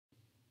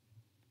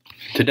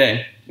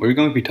Today, we're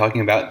going to be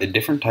talking about the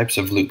different types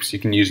of loops you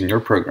can use in your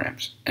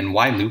programs and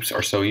why loops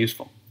are so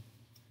useful.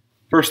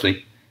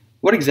 Firstly,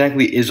 what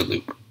exactly is a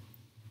loop?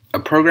 A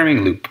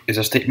programming loop is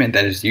a statement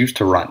that is used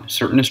to run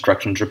certain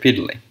instructions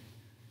repeatedly.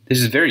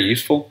 This is very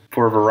useful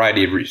for a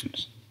variety of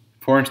reasons.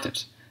 For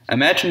instance,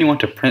 imagine you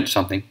want to print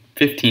something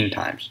 15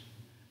 times.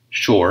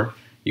 Sure,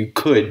 you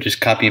could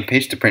just copy and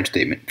paste the print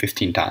statement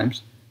 15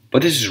 times,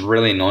 but this is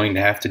really annoying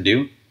to have to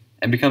do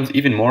and becomes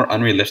even more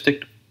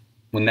unrealistic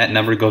when that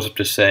number goes up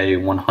to, say,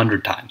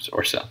 100 times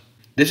or so.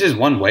 This is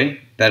one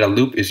way that a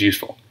loop is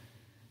useful.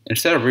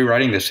 Instead of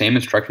rewriting the same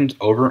instructions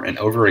over and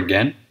over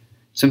again,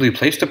 simply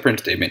place the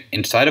print statement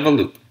inside of a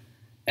loop,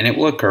 and it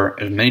will occur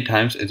as many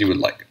times as you would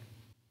like.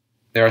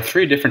 There are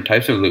three different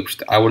types of loops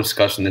that I will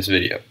discuss in this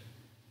video.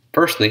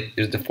 Firstly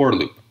is the for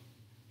loop.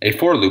 A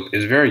for loop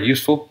is very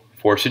useful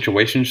for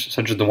situations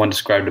such as the one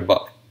described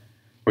above,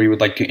 where you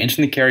would like to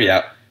instantly carry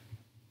out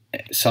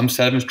some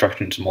set of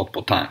instructions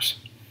multiple times.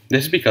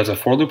 This is because a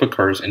for loop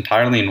occurs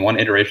entirely in one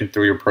iteration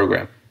through your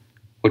program,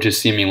 which is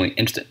seemingly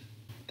instant.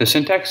 The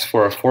syntax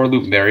for a for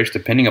loop varies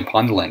depending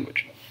upon the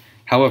language.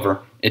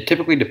 However, it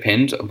typically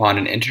depends upon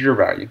an integer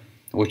value,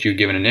 which you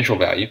give an initial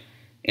value,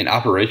 an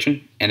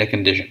operation, and a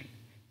condition.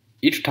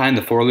 Each time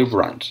the for loop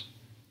runs,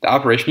 the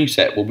operation you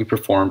set will be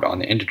performed on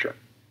the integer.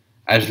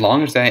 As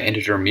long as that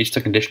integer meets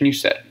the condition you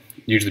set,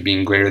 usually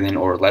being greater than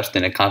or less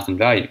than a constant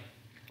value,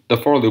 the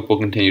for loop will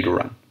continue to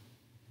run.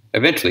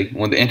 Eventually,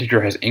 when the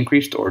integer has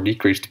increased or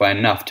decreased by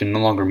enough to no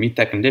longer meet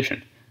that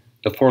condition,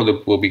 the for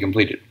loop will be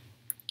completed.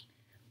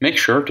 Make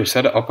sure to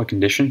set up a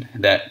condition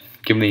that,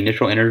 given the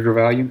initial integer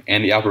value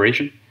and the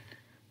operation,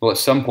 will at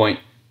some point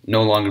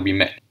no longer be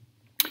met,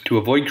 to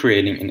avoid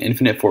creating an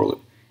infinite for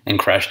loop and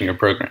crashing your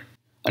program.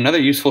 Another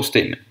useful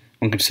statement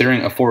when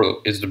considering a for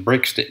loop is the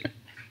break statement,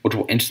 which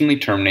will instantly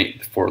terminate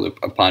the for loop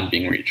upon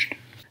being reached.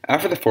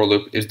 After the for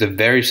loop is the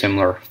very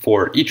similar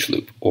for each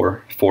loop,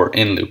 or for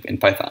in loop in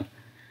Python.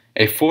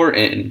 A for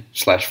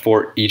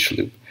in/for each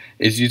loop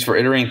is used for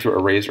iterating through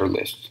arrays or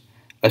lists.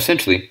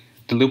 Essentially,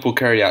 the loop will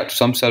carry out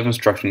some set of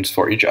instructions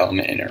for each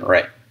element in an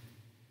array.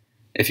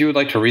 If you would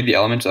like to read the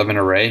elements of an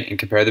array and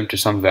compare them to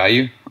some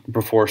value or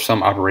perform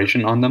some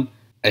operation on them,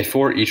 a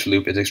for each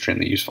loop is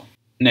extremely useful.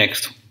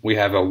 Next, we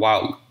have a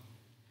while loop.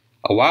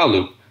 A while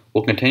loop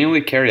will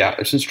continually carry out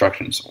its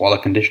instructions while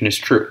a condition is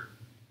true.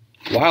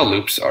 While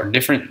loops are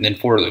different than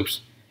for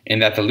loops in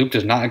that the loop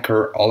does not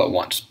occur all at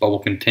once, but will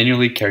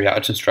continually carry out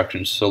its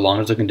instructions so long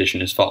as the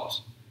condition is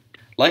false.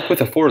 Like with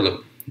a for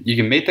loop, you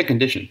can make the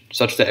condition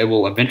such that it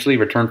will eventually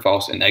return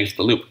false and exit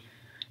the loop.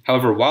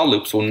 However, while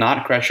loops will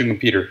not crash your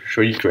computer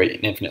should you create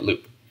an infinite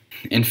loop.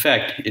 In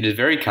fact, it is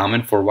very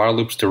common for while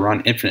loops to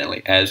run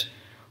infinitely, as,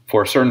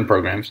 for certain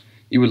programs,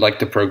 you would like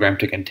the program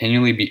to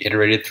continually be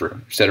iterated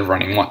through instead of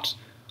running once,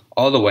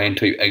 all the way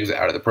until you exit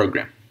out of the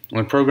program.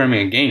 When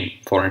programming a game,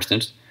 for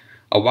instance,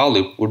 a while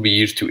loop would be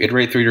used to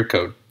iterate through your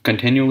code,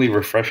 continually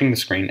refreshing the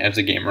screen as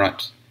the game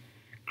runs.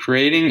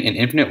 Creating an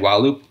infinite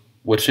while loop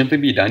would simply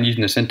be done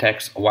using the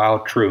syntax while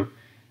true,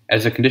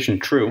 as the condition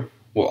true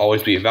will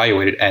always be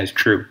evaluated as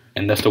true,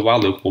 and thus the while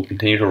loop will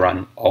continue to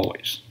run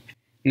always.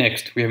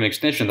 Next, we have an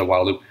extension of the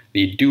while loop,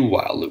 the do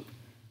while loop.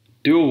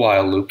 Do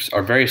while loops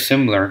are very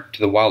similar to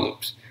the while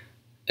loops,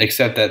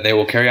 except that they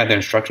will carry out their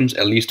instructions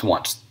at least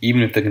once,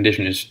 even if the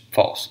condition is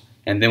false,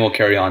 and then will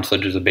carry on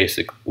such as a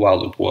basic while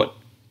loop would.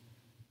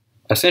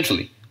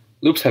 Essentially,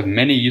 loops have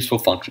many useful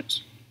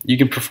functions. You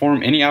can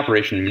perform any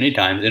operation many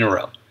times in a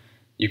row.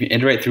 You can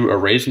iterate through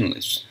arrays and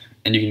lists,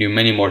 and you can do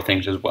many more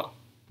things as well.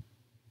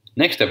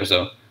 Next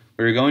episode,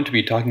 we are going to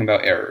be talking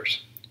about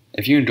errors.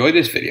 If you enjoyed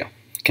this video,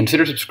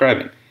 consider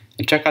subscribing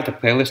and check out the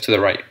playlist to the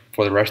right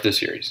for the rest of the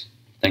series.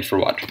 Thanks for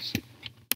watching.